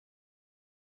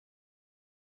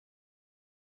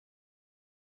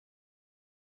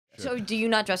So do you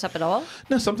not dress up at all?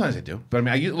 No, sometimes I do. But I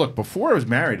mean, look, before I was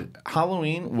married,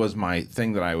 Halloween was my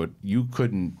thing that you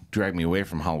couldn't drag me away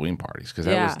from Halloween parties because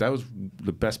that was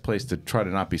the best place to try to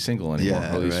not be single anymore,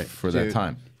 at least for that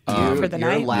time. For the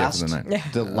night? Last, for the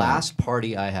night. the last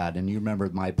party I had, and you remember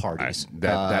my parties.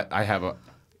 I have a...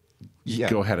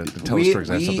 Go ahead and tell us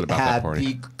something about that party. We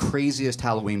had the craziest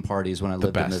Halloween parties when I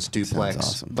lived in this duplex,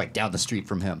 awesome. like down the street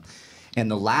from him. And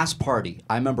the last party,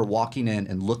 I remember walking in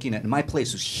and looking at, and my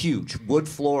place was huge, wood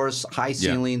floors, high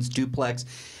ceilings, duplex.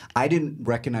 I didn't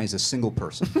recognize a single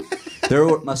person. There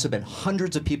must have been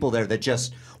hundreds of people there that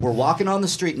just were walking on the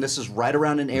street, and this is right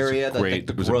around an area that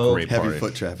the Grove, heavy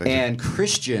foot traffic. And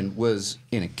Christian was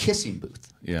in a kissing booth.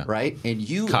 Yeah. Right? And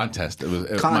you... Contest. It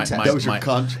was contest. That was your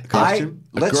costume?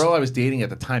 A girl I was dating at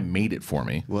the time made it for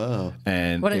me. Whoa.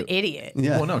 And what an idiot.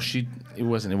 Yeah. Well, no, it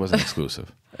wasn't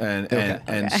exclusive.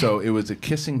 And so it was a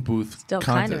kissing booth Still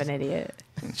contest. kind of an idiot.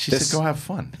 She said, go have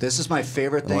fun. This is my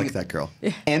favorite thing. I like that girl.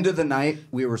 End of the night,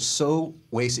 we were so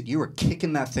wasted. You were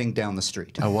kicking that thing down the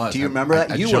street. I was. Do you remember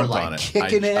that? You were like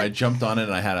kicking it. I jumped on it,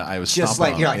 and I was just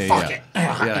stomping like, you're like, fuck it.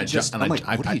 Yeah,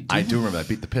 I do remember that. I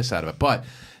beat the piss out of it. But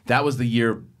that was the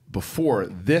year before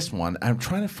this one. I'm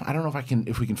trying to. I don't know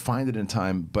if we can find it in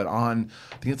time. But I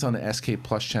think it's on the SK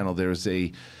Plus channel. There's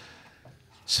a.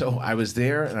 So I was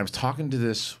there, and I was talking to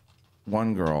this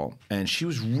one girl, and she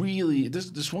was really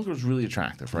this one girl was really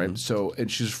attractive, right? So,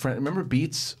 and she's a friend. Remember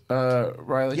Beats,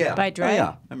 Riley? Yeah, by Dre.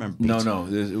 Yeah, I remember. Beats. No,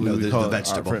 we call the it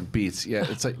vegetable. our friend Beats. Yeah,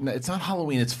 it's like it's not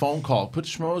Halloween. It's phone call. Put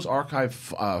Schmo's archive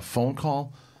phone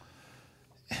call.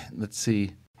 Let's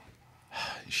see.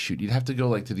 Shoot, you'd have to go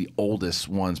like to the oldest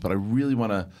ones, but I really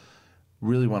want to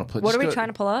put. What are we trying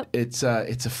to pull up? It's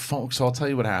a phone. So I'll tell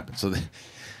you what happened. So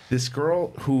this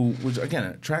girl who was again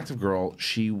an attractive girl.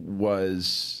 She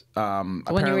was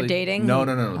when you were dating. No.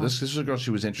 Oh. This was a girl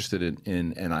she was interested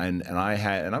in, and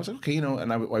I was like, okay,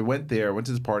 and I went there. I went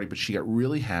to this party, but she got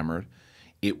really hammered.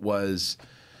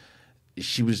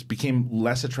 She became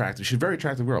less attractive. She's a very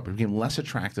attractive girl, but became less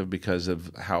attractive because of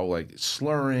how like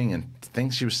slurring and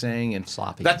things she was saying and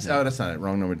sloppy. That's not it.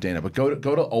 Wrong number, Dana. But go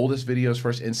to oldest videos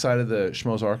first inside of the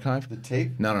Schmo's archive. The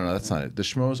tape? No, that's not it. The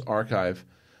Schmo's archive.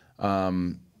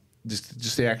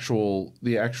 Just the actual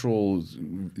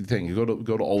thing. You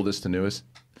go to oldest to newest,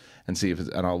 and see if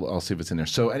I'll see if it's in there.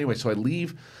 So anyway, I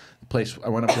leave the place. I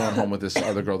went up going home with this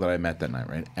other girl that I met that night,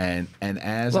 right? And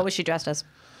as what was she dressed as?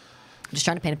 Just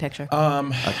trying to paint a picture. I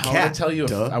want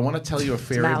to tell you a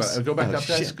fairy. But go back up,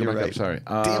 guys. Shit, Go back right. up. Sorry.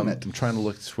 Damn it. I'm trying to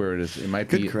look where it is. It might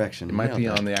Good be correction. It might be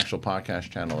Nailed on the actual podcast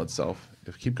channel itself.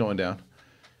 Keep going down.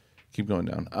 Keep going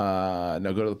down.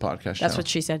 No, go to the podcast channel. That's what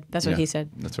she said. That's what he said.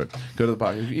 That's right. Go to the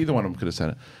podcast. Either one of them could have said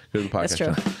it. Go to the podcast That's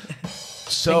true. channel.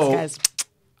 So Thanks, guys.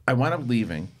 I wound up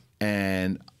leaving,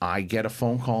 and I get a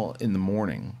phone call in the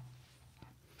morning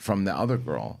from the other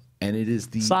girl. And it is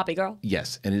the sloppy girl.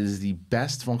 Yes, and it is the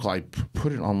best phone call. I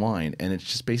put it online, and it's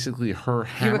just basically her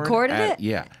hammered. You recorded it?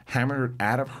 Yeah, hammered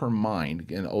out of her mind.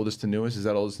 And oldest to newest, is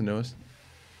that oldest to newest?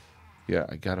 Yeah,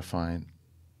 I gotta find.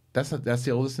 That's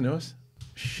the oldest to newest.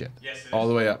 Shit. Yes. All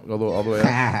the way up. All the way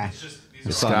up.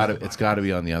 It's got to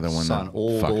be on the other one. Son,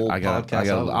 old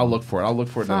podcast. I'll look for it.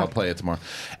 And then I'll play it tomorrow,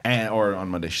 or on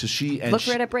Monday. So look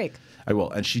for it at break. I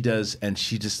will. And she does, and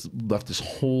she just left this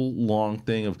whole long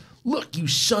thing of, look, you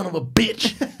son of a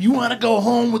bitch. You want to go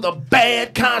home with a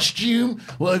bad costume?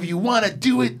 Well, if you want to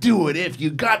do it, do it. If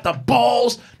you got the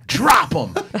balls, drop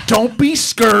them. Don't be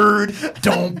scared.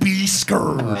 Don't be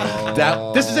scared.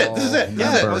 This is it.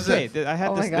 Okay, I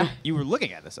had this. God. You were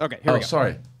looking at this. Okay, here we go.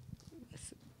 Sorry.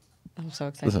 I'm so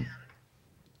excited. Listen.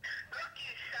 Look,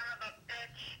 you son of a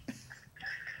bitch.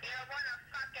 You want to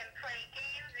fucking play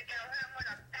games and go home with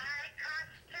a bad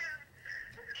costume?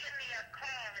 Give me a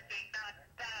call if you got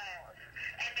balls.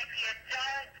 And if you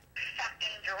don't,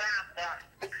 fucking drop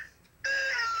them.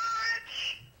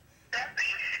 Bitch! Don't be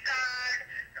scared.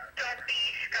 Don't be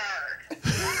scared.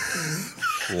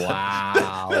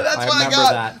 Wow. That's what I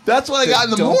got. That. That's what I got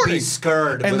in the Don't morning. be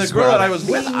scared. And the girl that I was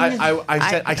with,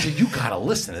 I said, you gotta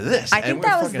listen to this. I think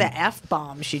that was the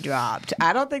F-bomb she dropped.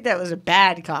 I don't think that was a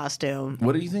bad costume.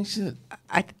 What do you think she said?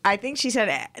 I think she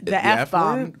said the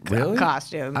F-bomb really?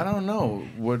 costume. I don't know.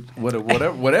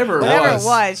 Whatever it it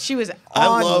was, she was on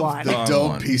I love one. the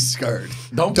don't be scared.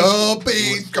 Don't be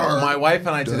scared. My wife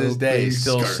and I to this Don't day be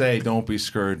still scared. say, don't be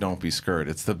scared, don't be scared.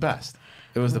 It's the best.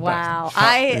 It was the Wow. best.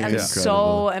 I am Yeah.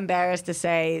 so embarrassed to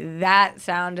say that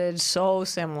sounded so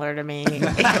similar to me.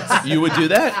 You would do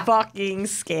that? Fucking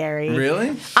scary.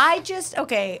 Really? I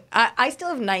still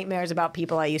have nightmares about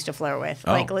people I used to flirt with.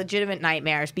 Oh. Like legitimate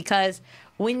nightmares because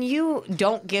when you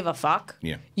don't give a fuck,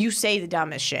 you say the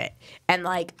dumbest shit. And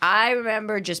like I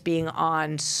remember just being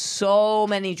on so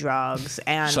many drugs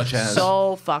and Such as?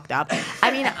 so fucked up.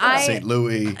 I mean, St.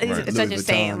 Louis, such as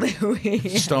St.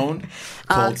 Louis, Stoned?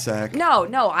 Cold sack.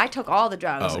 No, I took all the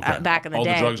drugs back in the day.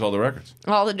 All the drugs, all the records.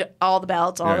 All the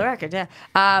belts, all the records. Yeah.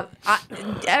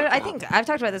 I think I've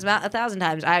talked about this 1,000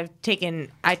 times.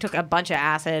 I took a bunch of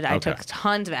acid. I took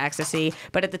tons of ecstasy.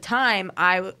 But at the time,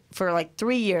 for like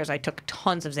 3 years, I took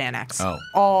tons of Xanax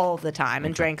all the time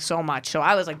and drank so much. So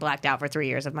I was like blacked out for 3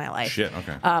 years of my life. Shit.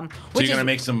 Okay. So you're gonna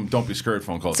make some "Don't Be Scared"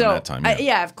 phone calls in that time.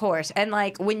 Yeah, of course. And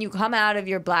like when you come out of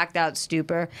your blacked out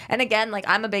stupor, and again, like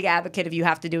I'm a big advocate of you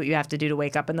have to do what you have to do to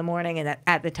wake up in the morning. And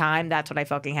at the time, that's what I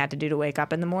fucking had to do to wake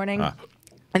up in the morning.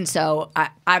 And so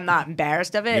I'm not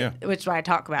embarrassed of it, which is why I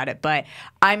talk about it. But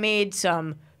I made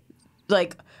some,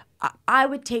 like, I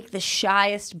would take the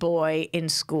shyest boy in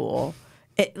school,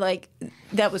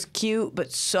 that was cute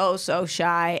but so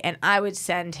shy, and I would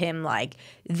send him like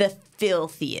the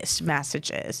filthiest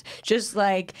messages, just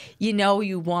like,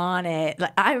 you want it.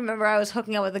 Like, I remember I was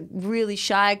hooking up with a really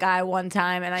shy guy one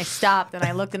time, and I stopped and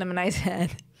I looked at him and I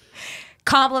said,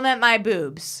 "Compliment my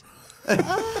boobs."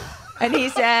 And he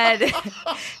said,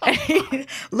 and he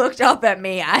looked up at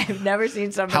me. I've never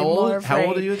seen somebody more afraid. How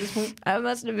old are you at this point? I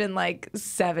must have been like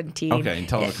 17. Okay, and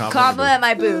tell him to compliment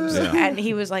my boobs. And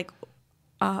he was like,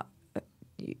 I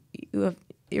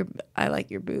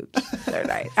like your boobs. They're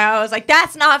nice. I was like,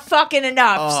 that's not fucking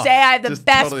enough. Say I have the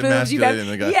best totally boobs you've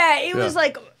ever. Yeah, it was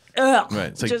like, ugh. Right,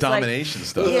 it's like domination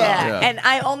stuff. Yeah, and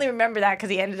I only remember that because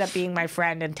he ended up being my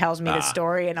friend and tells me the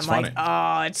story, and I'm like,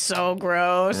 oh, it's so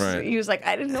gross. Right. He was like,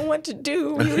 I didn't know what to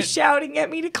do. He was shouting at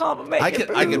me to compliment your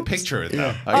boobs. I can picture it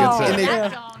though.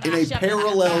 In a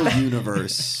parallel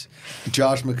universe,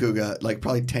 Josh McCouga, like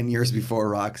probably 10 years before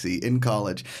Roxy, in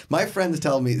college, my friends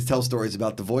tell stories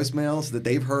about the voicemails that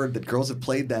they've heard that girls have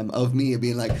played them of me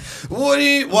being like, why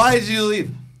did you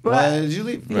leave? Why did you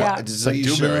leave? Yeah. It's like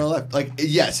you should have left. Like,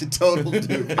 yes, a total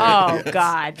Dewberry. Oh,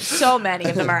 God. So many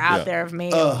of them are out there of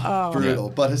me. Brutal,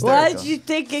 but hysterical. What did you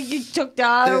think you took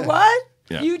down? What?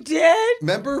 Yeah. You did?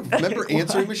 Remember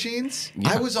answering machines?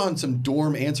 Yeah. I was on some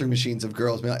dorm answering machines of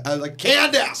girls. I was like,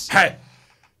 Candace! Hey!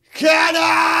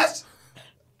 Candace!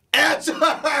 Answer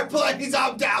her, please.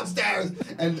 I'm downstairs.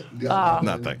 And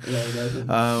nothing.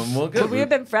 Well, good. Would we have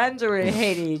been friends or we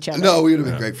hated each other? No, we would have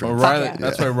been great friends. Well, Riley,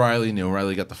 that's why Riley knew.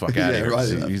 Riley got the fuck out of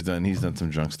here. He's done some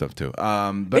drunk stuff too.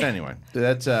 But anyway,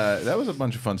 that was a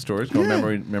bunch of fun stories. Go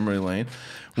memory lane.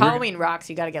 Halloween rocks.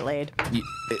 You got to get laid.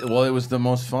 Well, it was the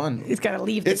most fun. He's got to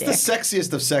leave the dick. It's the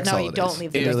sexiest of sex holidays. No, you don't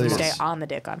leave the dick. You stay on the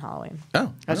dick on Halloween.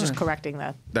 Oh, I was just correcting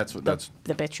the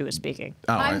bitch who was speaking.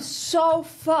 Oh, I'm so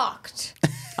fucked.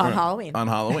 On Halloween. On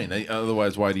Halloween.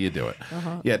 Otherwise, why do you do it?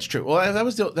 Yeah, it's true. Well,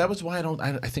 that was why I don't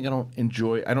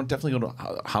definitely go to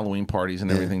Halloween parties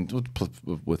and everything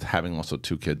with having also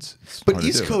two kids. But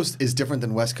East Coast is different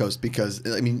than West Coast because,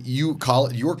 I mean, your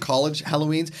college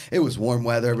Halloweens, it was warm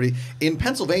weather, everybody. In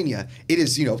Pennsylvania, it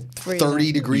is,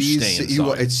 30 degrees.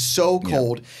 It's so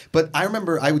cold. Yeah. But I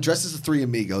remember I would dress as the three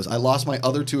amigos. I lost my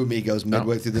other two amigos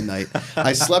midway through the night.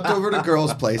 I slept over at a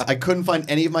girl's place. I couldn't find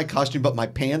any of my costume but my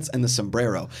pants and the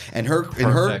sombrero. And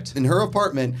in her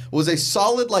apartment was a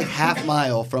solid like half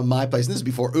mile from my place. And this is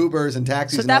before Ubers and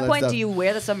taxis. So at that point, do you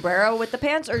wear the sombrero with the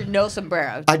pants or no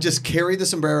sombrero? I just carried the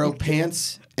sombrero,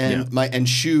 pants, and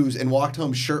shoes, and walked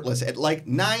home shirtless at like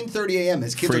 9:30 a.m.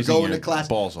 as kids Freezing are going to class.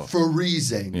 Balls off.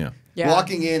 Freezing. Yeah. Yeah.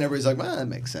 Walking in, everybody's like, well, that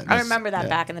makes sense. I remember that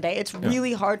back in the day. It's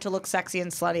really hard to look sexy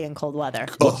and slutty in cold weather.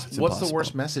 What's the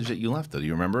worst message that you left, though? Do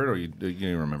you remember it, or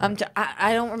you remember?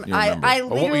 I don't remember. I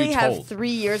literally have 3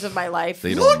 years of my life.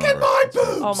 Look at my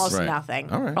boobs! Almost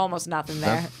nothing. All right. Almost nothing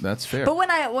there. That's fair. But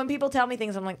when people tell me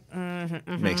things, I'm like,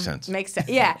 Makes sense. Makes sense.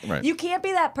 Yeah. Right. You can't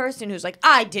be that person who's like,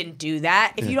 I didn't do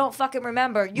that. If you don't fucking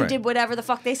remember, you did whatever the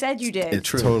fuck they said you did. It's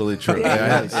totally true.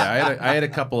 I had a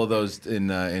couple of those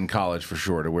in college for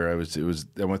sure, to where I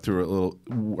went through a little.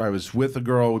 I was with a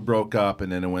girl, we broke up,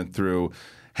 and then I went through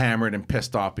hammered and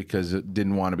pissed off because it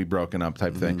didn't want to be broken up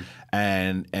type thing,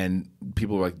 and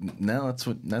people were like, no,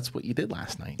 that's what you did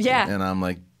last night. Yeah, and I'm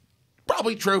like,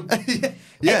 probably true.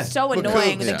 It's so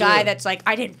annoying. The guy that's like,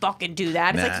 I didn't fucking do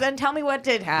that. It's like, then tell me what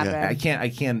did happen. Yeah. I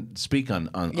can't speak on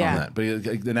that, but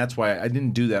and that's why I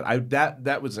didn't do that.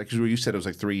 That was like, because you said it was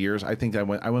like 3 years. I think I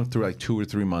went through like 2 or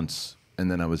 3 months. And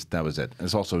then that was it.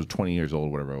 It's also 20 years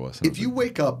old, whatever it was. If you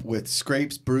wake up with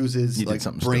scrapes, bruises, like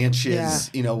branches,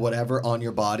 whatever on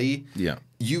your body,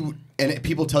 and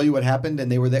people tell you what happened,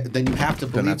 and they were there, then you have to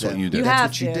believe that's what you did.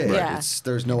 That's what you did. Yeah.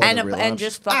 There's no other real option. And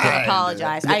just fucking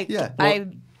apologize. I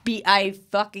I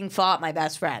fucking fought my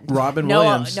best friend. Robin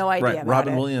Williams, no idea. Right, about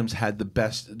Robin it. Williams had the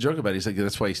best joke about it. He's like,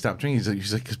 that's why he stopped drinking.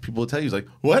 He's like, because people will tell you, he's like,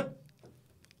 what?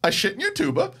 I shit in your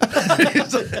tuba.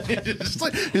 It's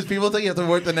like, because people think you have to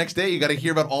work the next day. You got to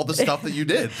hear about all the stuff that you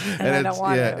did, and I don't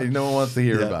want to. no one wants to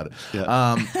hear about it. Yeah.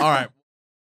 All right.